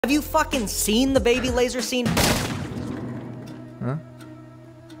Have you fucking seen the baby laser scene? Huh?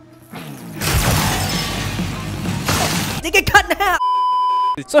 They get cut in half!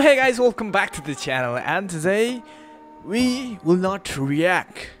 So hey guys, welcome back to the channel, and today we will not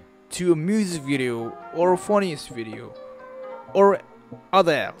react to a music video or a funniest video or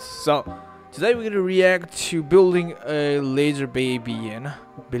other else. So today we're gonna react to building a laser baby.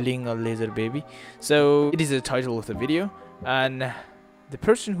 So it is the title of the video, and the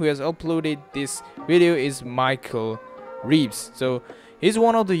person who has uploaded this video is Michael Reeves. So he's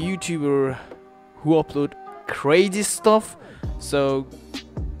one of the YouTuber who upload crazy stuff. So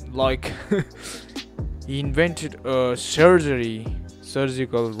like he invented a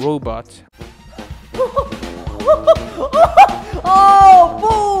surgical robot.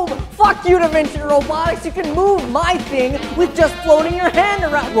 Oh, boom! Fuck you to mention robotics. You can move my thing with just floating your hand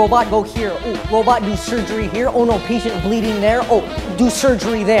around. Robot, go here. Oh, robot, do surgery here. Oh no, patient bleeding there. Oh, do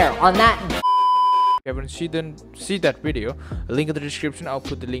surgery there. On that. If you haven't see that video, link in the description. I'll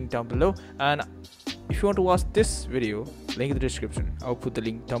put the link down below. And if you want to watch this video, link in the description. I'll put the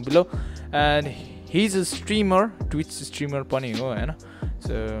link down below. And he's a streamer, Twitch streamer pani ho haina.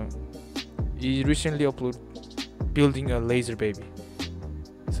 So he recently uploaded building a laser baby.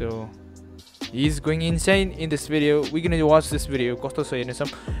 So he's going insane in this video. We're gonna watch this video.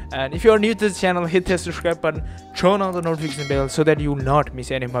 And if you are new to the channel, hit the subscribe button, turn on the notification bell so that you will not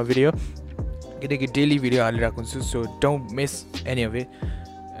miss any of my video. Get a daily video, so don't miss any of it.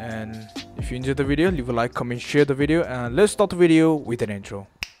 And if you enjoyed the video, leave a like, comment, share the video, and let's start the video with an intro.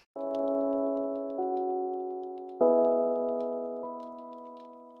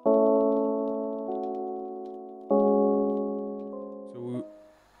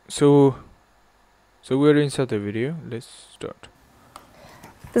 So we're inside the video. Let's start.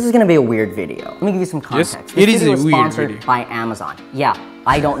 This is gonna be a weird video. Let me give you some context. Yes, it is a weird sponsored video by Amazon. Yeah,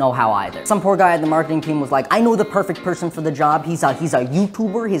 I don't know how either. Some poor guy at the marketing team was like, I know the perfect person for the job. He's a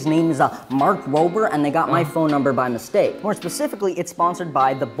YouTuber. His name is Mark Rober, and they got my phone number by mistake. More specifically, it's sponsored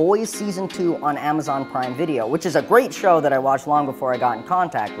by The Boys Season 2 on Amazon Prime Video, which is a great show that I watched long before I got in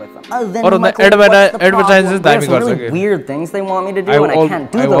contact with them. Then Michael, advertises there's some really weird things they want me to do, and I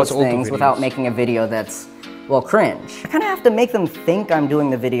can't do those things without making a video that's, well, cringe. I kind of have to make them think I'm doing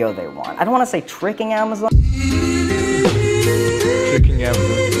the video they want. I don't want to say tricking Amazon. Tricking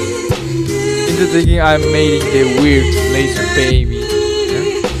Amazon into thinking I'm making a weird laser baby.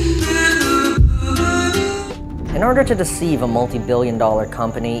 Yeah? In order to deceive a multi-billion-dollar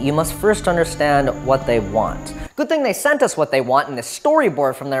company, you must first understand what they want. Good thing they sent us what they want in the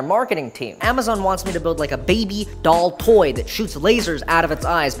storyboard from their marketing team. Amazon wants me to build like a baby doll toy that shoots lasers out of its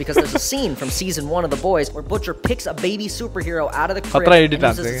eyes because there's a scene from season 1 of The Boys where Butcher picks a baby superhero out of the crib and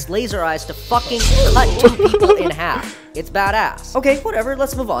uses its laser eyes to fucking cut 2 people in half. It's badass. Okay, whatever,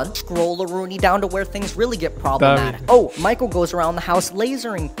 let's move on. Scroll the Rooney down to where things really get problematic. Oh, Michael goes around the house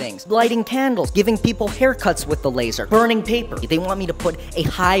lasering things, lighting candles, giving people haircuts with the laser, burning paper. They want me to put a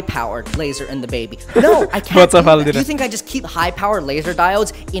high-powered laser in the baby. No, I can't. Do you think I just keep high-powered laser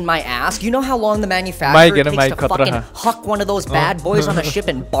diodes in my ass? Do you know how long the manufacturer takes to fucking huck one of those bad boys on a ship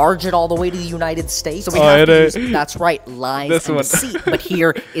and barge it all the way to the United States? So we have to use, that's right, lies and deceit. But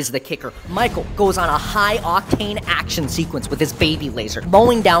here is the kicker. Michael goes on a high-octane action sequence with his baby laser,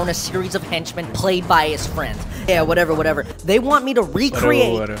 mowing down a series of henchmen played by his friends. Yeah, whatever. They want me to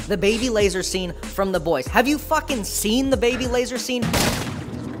recreate the baby laser scene from The Boys. Have you fucking seen the baby laser scene?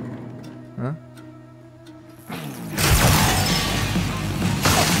 Huh?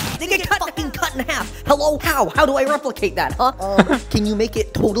 They get cut in half. Hello? How do I replicate that, huh? Can you make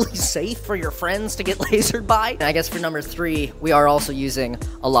it totally safe for your friends to get lasered by? And I guess for number 3, we are also using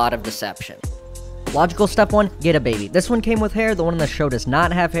a lot of deception. Logical step 1, get a baby. This one came with hair. The one in the show does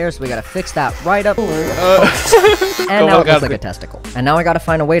not have hair, so we gotta fix that right up. And now it looks like a testicle. And now I gotta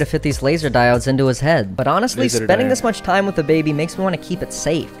find a way to fit these laser diodes into his head. But honestly, spending this much time with the baby makes me want to keep it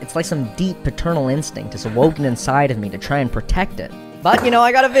safe. It's like some deep paternal instinct is awoken inside of me to try and protect it. But, you know,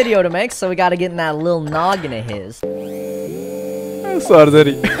 I got a video to make, so we gotta get in that little noggin of his.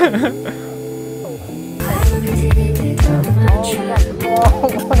 Surgery. What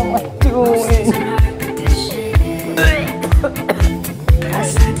am I doing?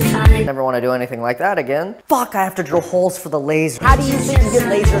 Never want to do anything like that again. Fuck, I have to drill holes for the laser. How do you think you get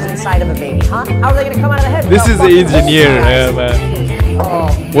lasers inside of a baby, huh? How are they gonna come out of the head? This is the engineer, yeah,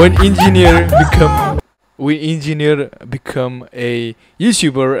 man. When engineer become a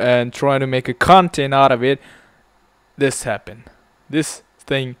YouTuber and trying to make a content out of it, this happened. This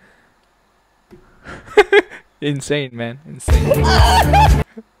thing Insane, man. Insane.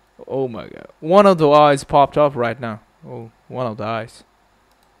 Oh my god. One of the eyes popped up right now. Oh, one of the eyes.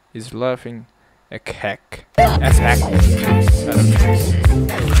 is laughing a cack. As hack.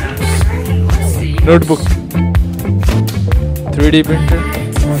 Notebook. 3D printer.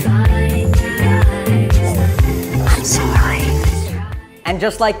 And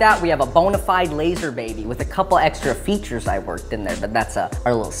just like that, we have a bona fide laser baby with a couple extra features I worked in there, but that's our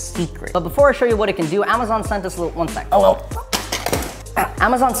little secret. But before I show you what it can do, Amazon sent us a little, one sec. Oh, well.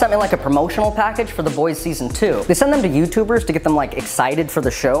 Amazon sent me like a promotional package for The Boys season 2. They send them to YouTubers to get them like excited for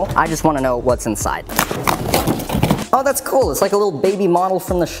the show. I just want to know what's inside. Oh, that's cool. It's like a little baby model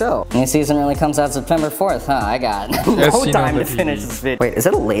from the show. New season really comes out September 4th, huh? I got no time to finish this video. Wait, is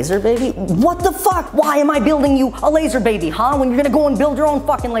it a laser baby? What the fuck? Why am I building you a laser baby, huh? When you're gonna go and build your own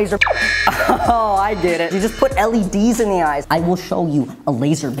fucking laser. Oh, I get it. You just put LEDs in the eyes. I will show you a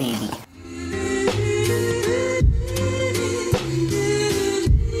laser baby.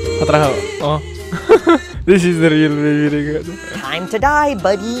 Oh, this is the real baby. Time to die,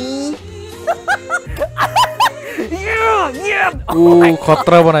 buddy. Yeah. Oh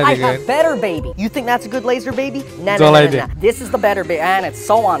I have better baby. You think that's a good laser baby? No. This is the better baby, and it's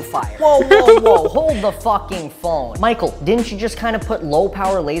so on fire. Whoa. Hold the fucking phone. Michael, didn't you just kind of put low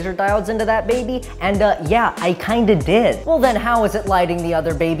power laser diodes into that baby? And yeah, I kind of did. Well, then how is it lighting the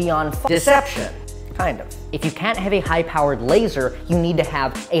other baby on fire? Deception. Kind of. If you can't have a high-powered laser, you need to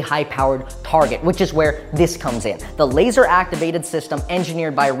have a high-powered target, which is where this comes in. The laser-activated system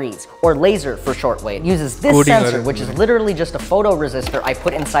engineered by Reeves, or laser for shortwave, uses this sensor, which is literally just a photoresistor I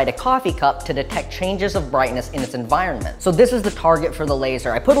put inside a coffee cup to detect changes of brightness in its environment. So this is the target for the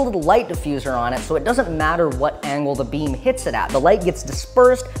laser. I put a little light diffuser on it, so it doesn't matter what angle the beam hits it at. The light gets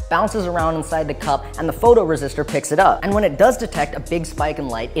dispersed, bounces around inside the cup, and the photoresistor picks it up. And when it does detect a big spike in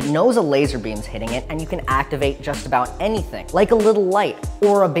light, it knows a laser beam's hitting it, and you can activate just about anything, like a little light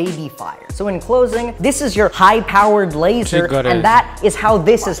or a baby fire. So in closing, this is your high-powered laser, and that is how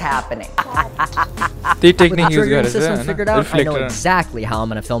this is happening. The technique you got system figured out, I know exactly how I'm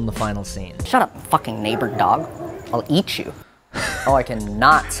gonna film the final scene. Shut up, fucking neighbor dog. I'll eat you. Oh, I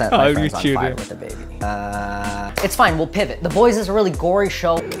cannot set my friends on fire with a baby. It's fine, we'll pivot. The Boys is a really gory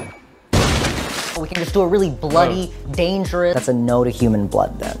show. We can just do a really bloody, dangerous... That's a no to human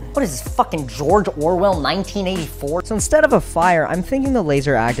blood then. What is this, fucking George Orwell 1984? So instead of a fire, I'm thinking the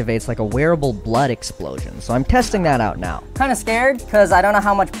laser activates like a wearable blood explosion. So I'm testing that out now. Kind of scared, because I don't know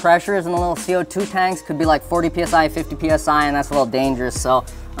how much pressure is in the little CO2 tanks. Could be like 40 PSI, 50 PSI, and that's a little dangerous, so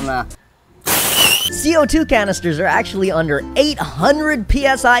I'm gonna... CO2 canisters are actually under 800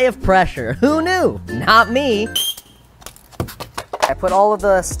 PSI of pressure. Who knew? Not me. I put all of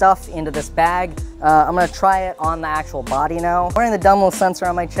the stuff into this bag. I'm gonna try it on the actual body now. I'm wearing the dumb little sensor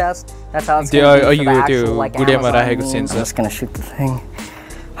on my chest. That's how it's gonna be for the actual, like, Amazon. I'm just gonna shoot the thing.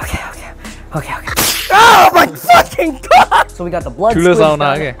 Okay. Oh my fucking god! So we got the blood squid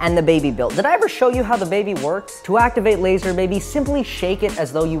and the baby built. Did I ever show you how the baby works? To activate laser baby, simply shake it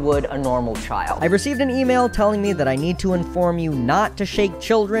as though you would a normal child. I've received an email telling me that I need to inform you not to shake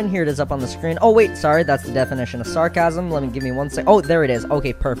children. Here it is up on the screen. Oh wait, sorry, that's the definition of sarcasm. Give me 1 sec. Oh, there it is.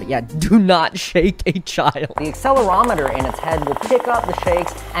 Okay, perfect. Yeah, do not shake a child. The accelerometer in its head will pick up the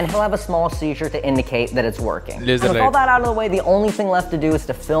shakes, and he'll have a small seizure to indicate that it's working. And with all that out of the way, the only thing left to do is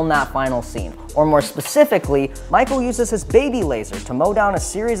to film that final scene. Or more specifically, Michael uses his baby laser to mow down a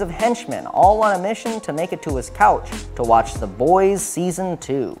series of henchmen, all on a mission to make it to his couch to watch The Boys Season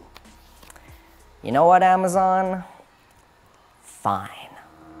 2. You know what, Amazon? Fine.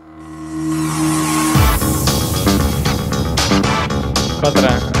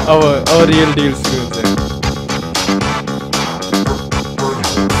 Our real deal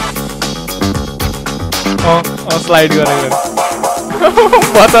slide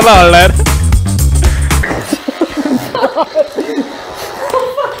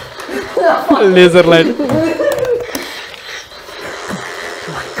laser light.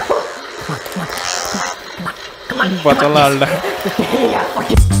 Come on.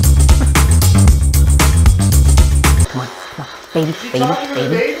 Baby.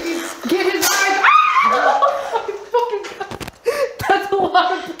 Get his eyes! Oh my fucking god! That's a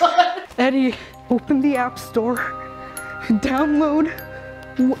lot of blood! Eddie, open the app store, download.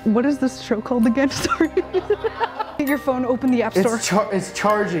 What is this show called again? Sorry. Get your phone, open the app store. It's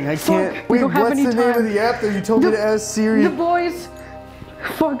charging. I can't. Fuck, wait, what's the name of the app that you told me to ask Siri? The Boys.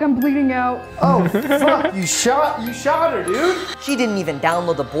 Fuck, I'm bleeding out. Oh, fuck. You shot her, dude. She didn't even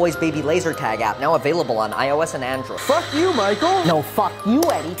download the Boys Baby Laser Tag app, now available on iOS and Android. Fuck you, Michael. No, fuck you,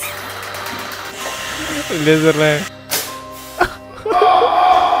 Eddie. Laser light.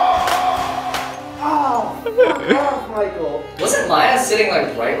 Oh, fuck off, Michael. Wasn't Maya sitting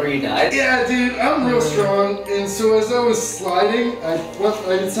like right where you died? Yeah, dude, I'm real strong, and so as I was sliding, I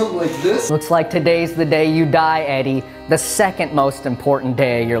did something like this. Looks like today's the day you die, Eddie. The second most important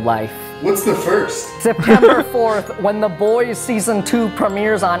day of your life. What's the first? September 4th, when The Boys Season 2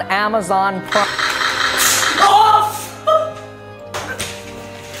 premieres on Amazon Prime.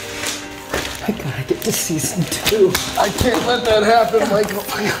 I gotta get to Season 2. I can't let that happen, Michael.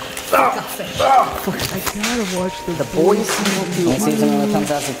 The Boys Season 2. Season only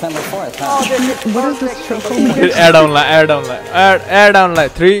comes out September 4th, huh? What is this show called? Air down light, air down light, air down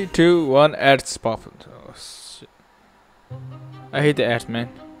light. 3, 2, 1, ads popping. Oh, shit. I hate the ads, man.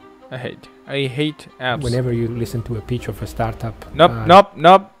 I hate apps. Whenever you listen to a pitch of a startup.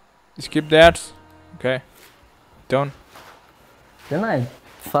 Nope. Skip the ads. Okay. Done. Didn't I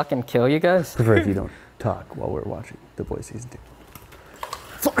fucking kill you guys? Prefer if you don't talk while we're watching The Boys Season 2.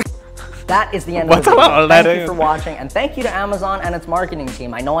 That is the end of the video. Thank you for watching, and thank you to Amazon and its marketing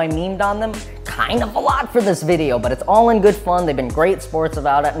team. I know I memed on them kind of a lot for this video, but it's all in good fun. They've been great sports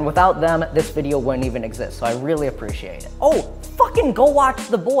about it, and without them, this video wouldn't even exist, so I really appreciate it. Oh, fucking go watch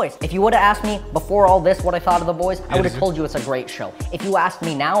The Boys. If you would have asked me before all this what I thought of The Boys, I would have told you it's a great show. If you asked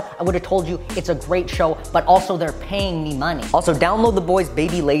me now, I would have told you it's a great show, but also they're paying me money. Also, download The Boys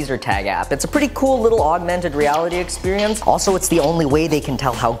Baby Laser Tag app. It's a pretty cool little augmented reality experience. Also, it's the only way they can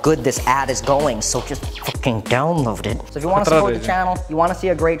tell how good this ad is going, so just fucking download it. So if you want to support the channel, you want to see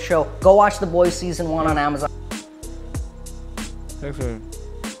a great show, go watch The Boys Season 1 on Amazon.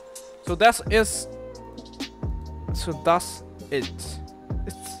 So that's it. So that's it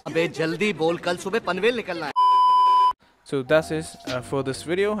for this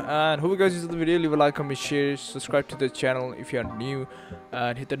video, and hope you guys enjoyed the video. Leave a like, comment, share, subscribe to the channel if you are new,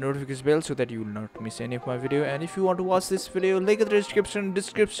 and hit the notification bell so that you will not miss any of my video. And if you want to watch this video, link in the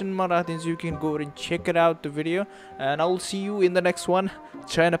description Marathins, you can go and check it out the video, and I will see you in the next one.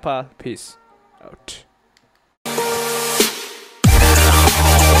 China Pa, peace out.